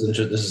mean, this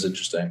is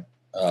interesting.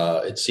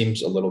 It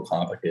seems a little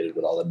complicated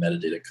with all the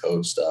metadata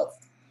code stuff.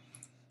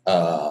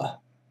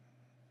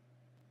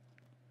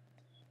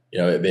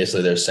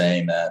 Basically they're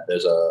saying that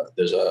there's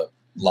a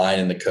line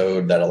in the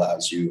code that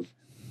allows you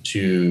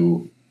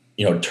to,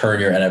 turn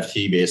your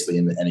NFT basically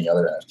into any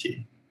other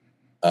NFT.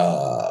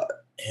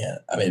 And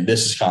I mean,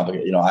 this is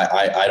complicated.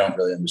 I don't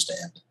really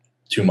understand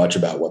too much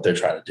about what they're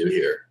trying to do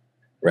here,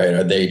 right?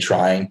 Are they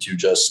trying to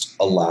just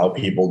allow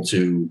people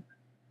to,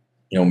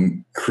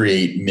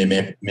 create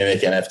mimic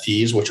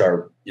NFTs, which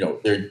are,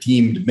 they're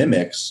deemed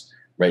mimics,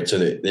 right? So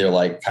they're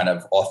like kind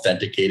of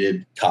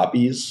authenticated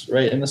copies,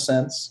 right? In a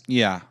sense.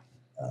 Yeah.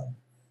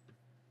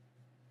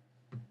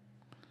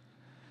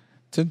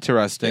 It's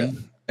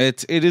interesting. Yeah.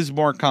 It is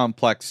more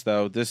complex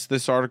though.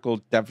 This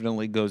article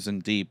definitely goes in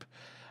deep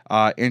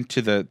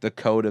into the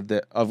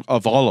code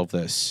of all of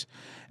this.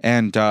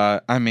 And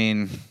I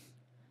mean,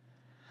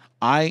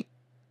 I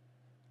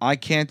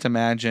can't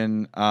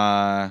imagine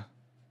I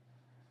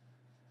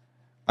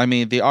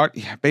mean,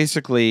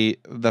 basically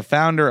the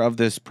founder of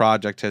this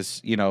project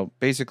has,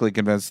 basically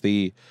convinced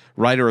the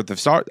writer of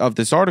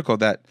this article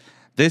that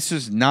this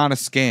is not a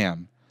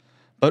scam,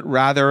 but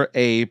rather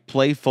a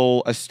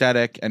playful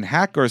aesthetic and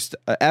hacker's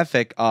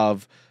ethic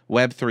of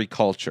Web3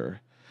 culture.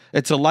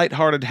 It's a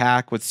lighthearted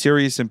hack with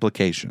serious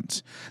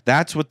implications.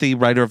 That's what the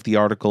writer of the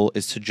article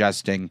is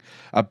suggesting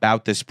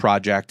about this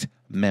project,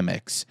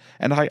 Mimics.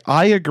 And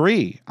I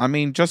agree. I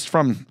mean, just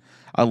from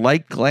a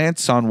light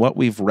glance on what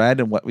we've read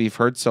and what we've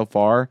heard so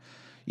far,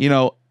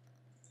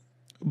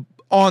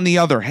 on the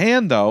other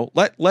hand, though,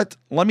 let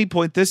me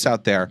point this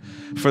out there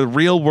for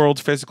real world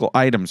physical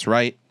items,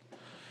 right?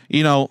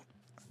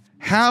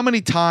 How many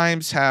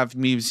times have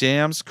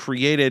museums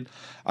created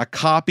a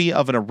copy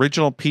of an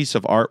original piece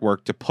of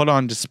artwork to put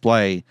on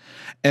display?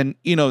 And,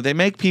 they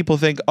make people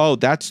think, oh,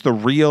 that's the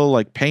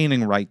real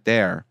painting right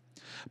there.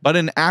 But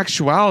in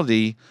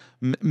actuality,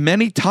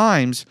 many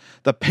times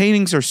the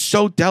paintings are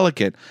so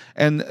delicate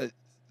and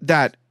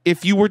that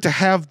if you were to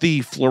have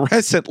the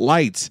fluorescent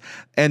lights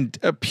and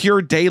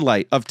pure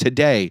daylight of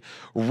today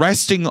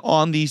resting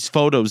on these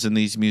photos in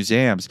these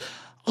museums,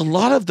 a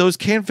lot of those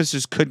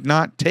canvases could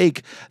not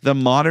take the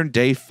modern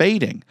day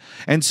fading.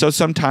 And so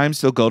sometimes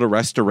they'll go to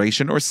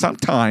restoration, or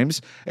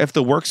sometimes if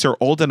the works are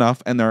old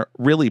enough and they're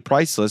really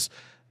priceless,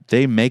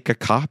 they make a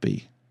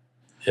copy.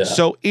 Yeah.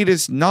 So it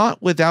is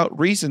not without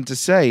reason to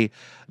say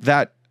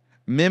that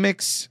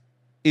Mimics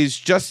is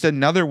just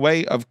another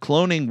way of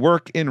cloning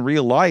work in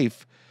real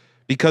life,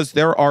 because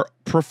there are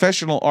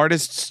professional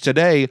artists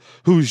today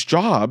whose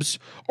jobs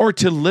are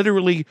to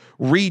literally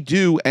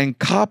redo and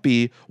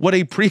copy what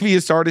a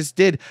previous artist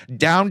did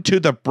down to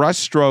the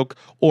brushstroke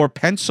or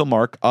pencil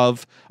mark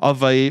of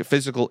a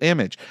physical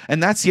image.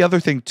 And that's the other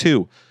thing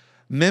too.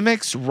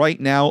 Mimics right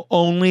now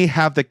only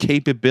have the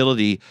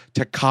capability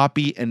to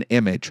copy an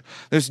image.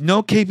 There's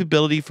no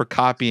capability for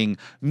copying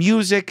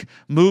music,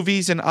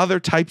 movies, and other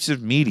types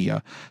of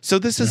media. So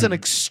this is an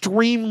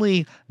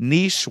extremely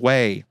niche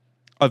way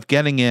of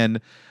getting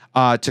in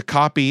to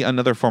copy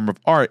another form of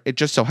art. It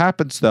just so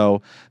happens,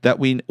 though, that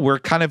we're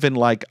kind of in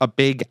a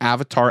big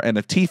avatar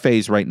NFT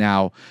phase right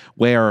now,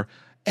 where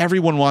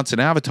everyone wants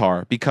an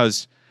avatar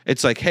because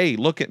it's like, hey,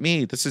 look at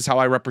me. This is how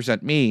I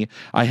represent me.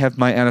 I have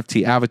my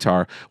NFT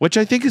avatar, which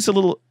I think is a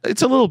little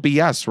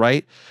BS,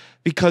 right?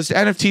 Because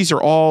NFTs are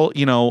all,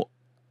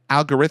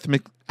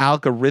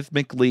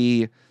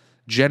 algorithmically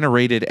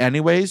generated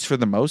anyways for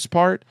the most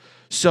part.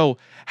 So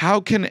how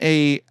can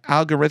a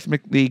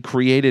algorithmically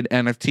created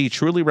NFT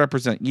truly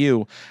represent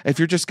you if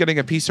you're just getting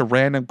a piece of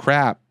random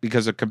crap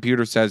because a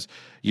computer says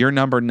you're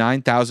number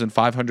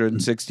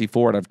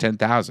 9,564 out of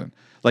 10,000?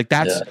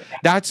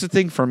 That's the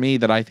thing for me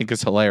that I think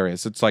is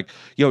hilarious. It's like,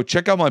 yo,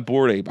 check out my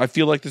Bored Ape. I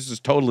feel like this is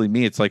totally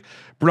me. It's like,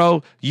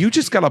 bro, you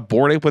just got a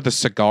Bored Ape with a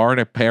cigar and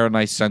a pair of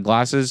nice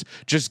sunglasses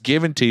just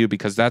given to you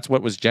because that's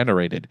what was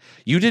generated.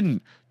 You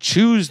didn't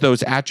choose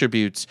those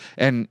attributes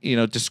and,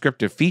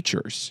 descriptive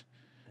features.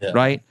 Yeah.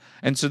 Right.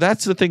 And so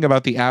that's the thing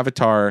about the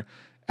avatar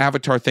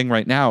thing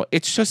right now.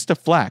 It's just a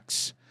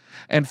flex.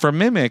 And for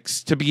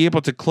Mimics to be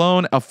able to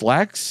clone a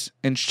flex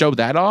and show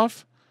that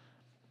off,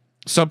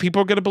 some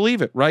people are going to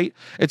believe it, right?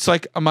 It's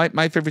like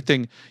my favorite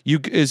thing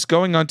is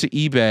going onto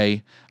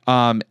eBay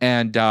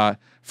and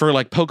for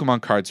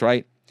Pokemon cards,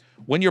 right?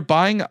 When you're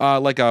buying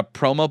a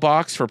promo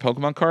box for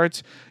Pokemon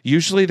cards,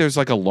 usually there's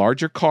a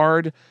larger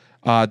card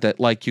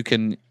that you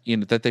can,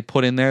 that they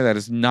put in there that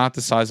is not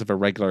the size of a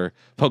regular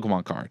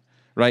Pokemon card,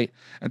 right?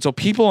 And so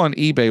people on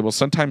eBay will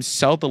sometimes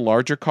sell the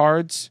larger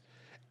cards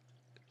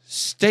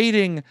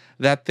stating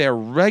that they're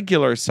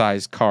regular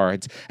size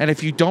cards. And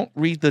if you don't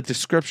read the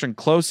description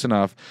close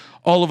enough,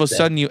 all of a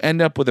sudden you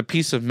end up with a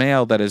piece of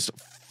mail that is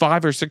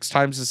 5 or 6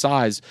 times the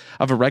size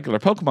of a regular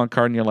Pokemon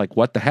card. And you're like,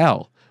 what the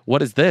hell?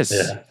 What is this?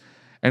 Yeah.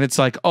 And it's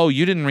like, oh,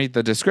 you didn't read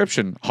the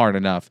description hard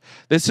enough.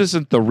 This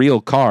isn't the real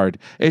card.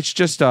 It's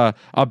just a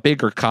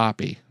bigger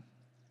copy.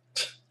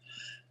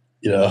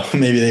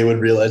 Maybe they would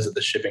realize that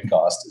the shipping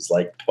cost is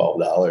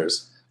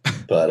 $12.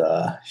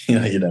 But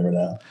you never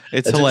know.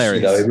 It's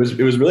hilarious.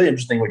 It was really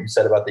interesting what you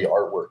said about the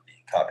artwork being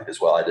copied as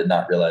well. I did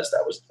not realize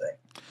that was the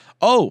thing.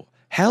 Oh,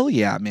 hell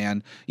yeah,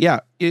 man. Yeah,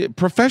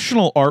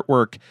 professional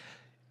artwork,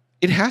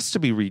 it has to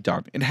be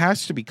redone. It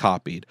has to be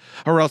copied.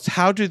 Or else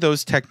how do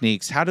those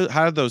techniques, how do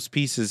those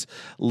pieces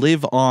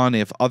live on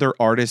if other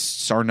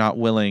artists are not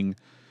willing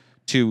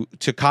to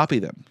copy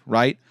them,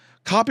 right?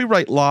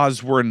 Copyright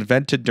laws were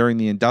invented during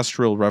the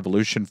Industrial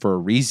Revolution for a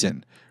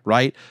reason,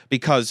 right?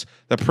 Because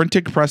the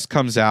printing press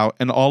comes out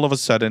and all of a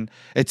sudden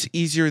it's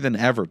easier than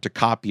ever to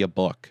copy a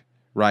book,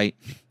 right?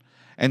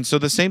 And so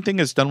the same thing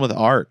is done with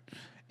art.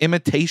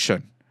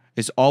 Imitation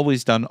is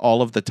always done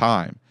all of the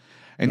time.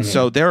 And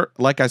so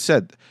like I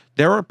said,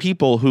 there are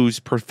people whose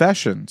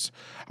professions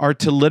are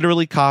to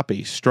literally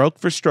copy stroke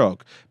for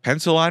stroke,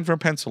 pencil line for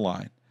pencil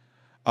line,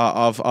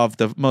 of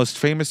the most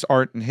famous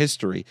art in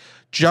history,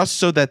 just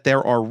so that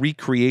there are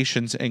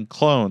recreations and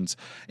clones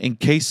in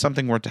case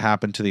something were to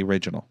happen to the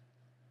original.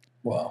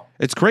 Wow,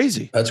 it's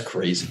crazy. That's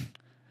crazy.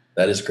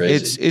 That is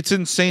crazy. It's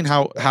insane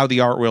how the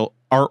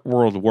art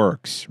world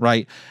works,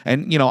 right?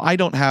 And I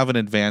don't have an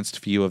advanced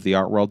view of the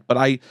art world, but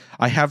I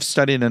have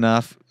studied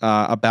enough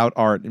about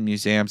art and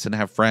museums, and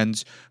have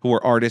friends who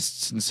are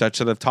artists and such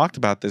that have talked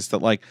about this.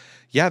 That like,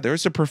 yeah,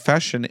 there's a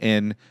profession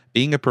in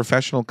being a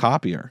professional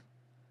copier.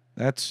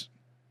 That's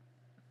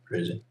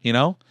crazy.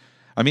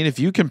 I mean, if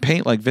you can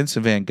paint like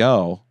Vincent van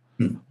Gogh,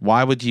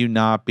 why would you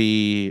not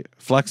be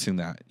flexing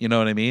that? You know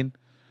what I mean?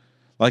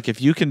 Like,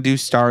 if you can do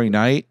Starry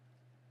Night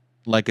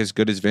like as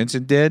good as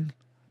Vincent did,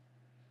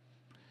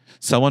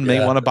 someone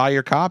may want to buy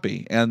your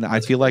copy. And I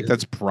feel like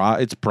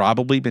it's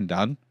probably been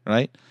done,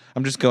 right?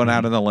 I'm just going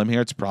out on a limb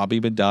here. It's probably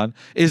been done.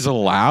 Is it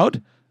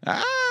allowed?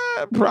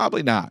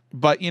 Probably not.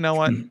 But you know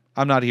what?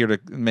 I'm not here to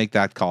make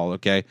that call,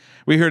 okay?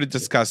 We're here to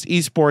discuss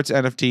esports,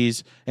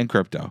 NFTs, and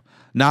crypto,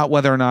 not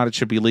whether or not it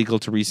should be legal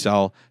to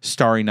resell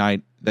Starry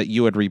Night that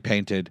you had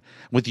repainted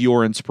with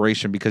your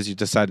inspiration because you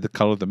decided to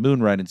color the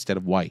moon red instead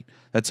of white.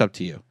 That's up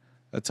to you.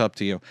 That's up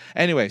to you.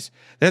 Anyways,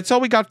 that's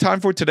all we got time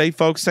for today,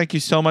 folks. Thank you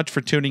so much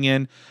for tuning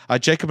in.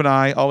 Jacob and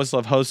I always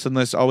love hosting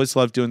this, always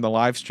love doing the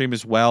live stream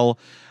as well.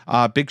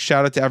 Big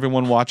shout out to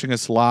everyone watching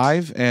us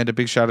live, and a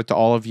big shout out to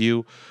all of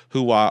you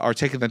who are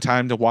taking the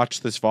time to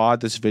watch this VOD,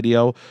 this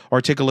video,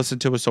 or take a listen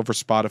to us over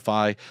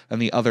Spotify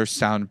and the other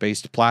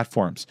sound-based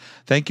platforms.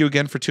 Thank you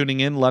again for tuning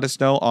in. Let us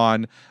know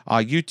on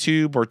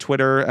YouTube or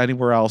Twitter,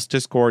 anywhere else,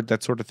 Discord,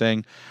 that sort of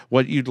thing,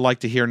 what you'd like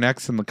to hear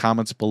next in the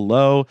comments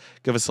below.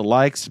 Give us a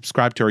like,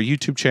 subscribe to our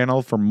YouTube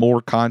channel for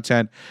more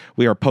content.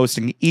 We are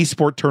posting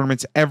esports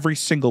tournaments every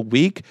single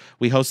week.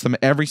 We host them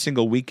every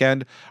single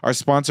weekend. Our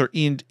sponsor,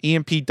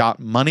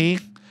 EMP.money,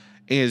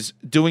 is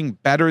doing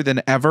better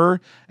than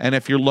ever, and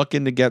if you're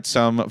looking to get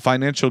some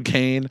financial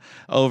gain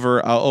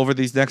over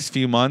these next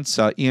few months,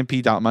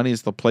 EMP.money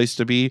is the place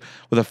to be,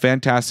 with a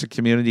fantastic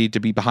community to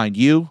be behind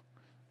you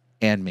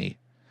and me.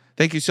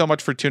 Thank you so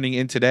much for tuning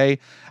in today.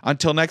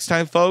 Until next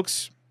time,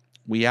 folks,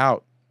 we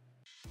out.